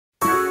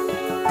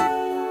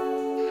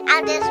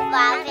I'm just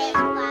vibing.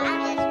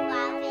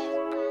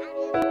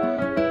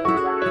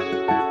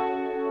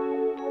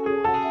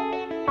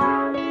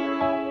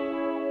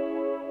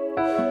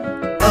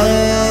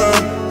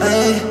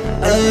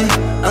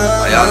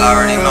 Y'all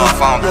already know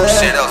if I don't do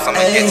shit else, I'ma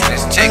get to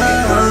this chicken.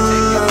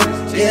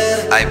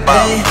 Hey,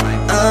 Bobo.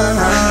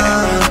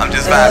 I'm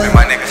just vibing,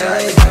 my nigga.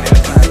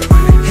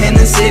 In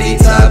the city,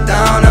 top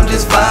down, I'm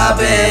just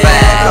vibing.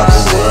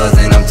 Couple woods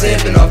and I'm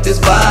tipping off this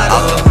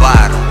bottle.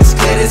 It's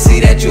clear to see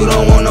that you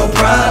don't want no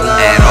problem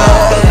at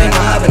all. Cause we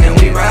mobbing and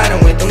we riding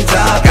with them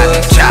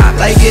choppers.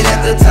 Like it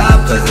at the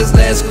top cause it's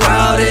less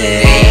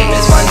crowded.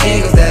 Miss my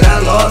niggas that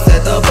I lost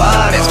at the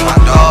bottom. Miss my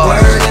dog.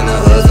 Word in the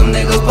hood, some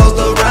niggas supposed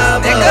to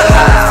rob us.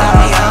 Tell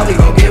me how we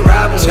gon' get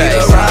robbed when we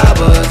the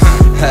robbers.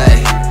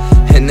 Hey,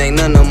 and ain't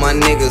none of my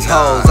niggas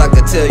hoes. I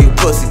could tell you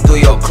pussy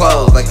through your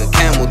clothes like a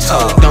camel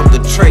toe. Dump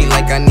the tray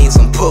like I need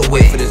some put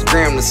with for this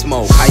gram to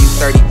smoke. How you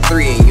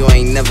 33 and you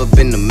ain't never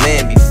been a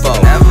man before?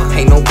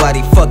 Ain't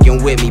nobody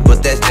fucking with me,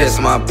 but that's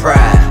just my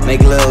pride.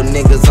 Make little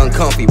niggas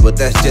uncomfy, but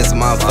that's just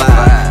my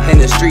vibe. In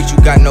the streets you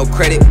got no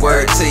credit,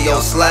 word to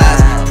your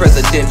slides.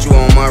 Presidential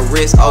on my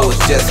wrist, oh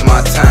it's just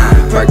my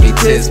time. Perky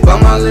tits by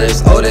my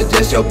lips, oh that's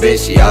just your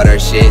bitch, she out her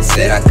shit.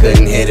 Said I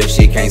couldn't hit if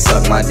she can't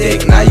suck my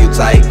dick. Now you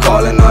tight,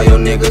 calling all your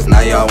niggas,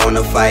 now y'all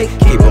wanna fight.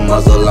 Keep a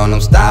muzzle on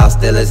them styles,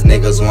 still as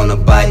niggas wanna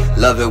bite.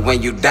 Love it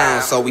when you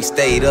down, so we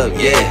stayed up,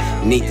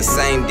 yeah. Need the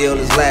same deal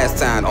as last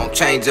time, don't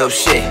change your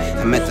shit.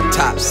 I'm at the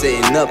top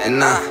sitting up and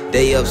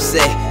they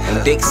upset.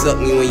 And dick suck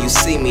me when you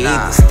see me,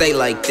 either stay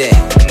like that,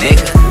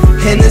 nigga.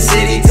 In the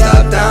city,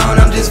 top down,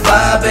 I'm just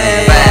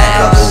vibing.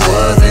 Couple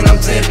woods and I'm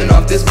tipping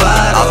off this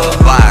bottle.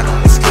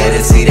 It's clear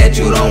to see that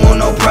you don't want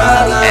no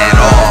problem at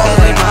all. Cause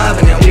we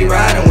mobbing and we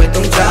riding with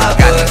them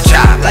choppers.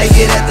 Like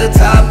it at the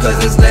top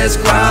cause it's less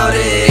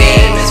crowded.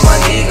 Miss my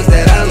niggas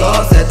that I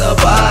lost at the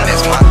bottom.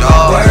 Miss my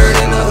dog. Word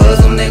in the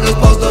hood, some niggas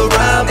supposed to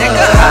rob us.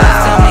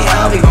 Tell me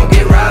how we gon'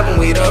 get robbed when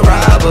we the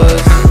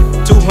robbers.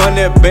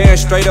 200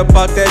 bands straight up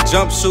out that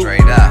jumpsuit.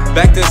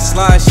 Back to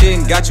slide shit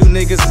and got you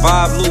niggas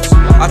vibe loose.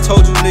 I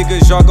told you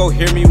niggas y'all go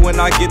hear me when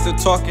I get to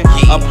talking.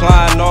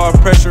 Applying all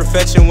pressure,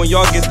 fetching when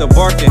y'all get to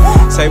barking.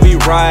 Say we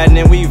riding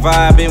and we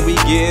vibing, we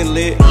getting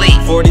lit.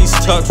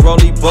 40s tucks,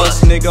 rolly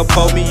bus, nigga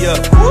pull me up.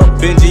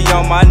 Benji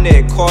on my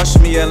neck, cost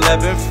me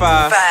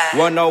 11.5.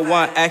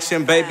 101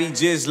 action, baby,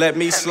 just let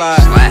me slide.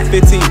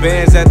 15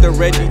 bands at the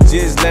Reggie,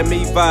 just let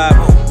me vibe.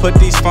 Put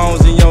these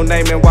phones in your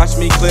name and watch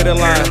me clear the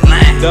line.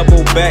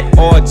 Double back,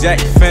 all jack,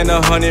 finna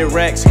 100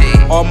 racks.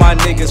 All my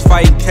niggas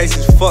fighting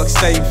cases, fuck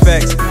state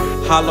facts.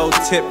 Hollow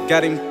tip,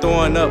 got him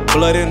throwing up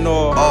blood and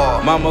all.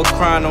 Mama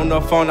crying on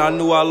the phone, I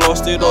knew I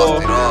lost it all.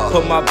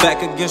 Put my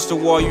back against the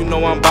wall, you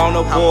know I'm bound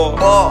to ball.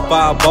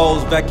 5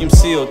 bowls, vacuum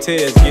seal,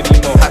 Tez, get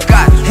him more.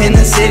 In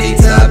the city,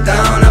 top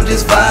down, I'm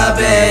just vibing.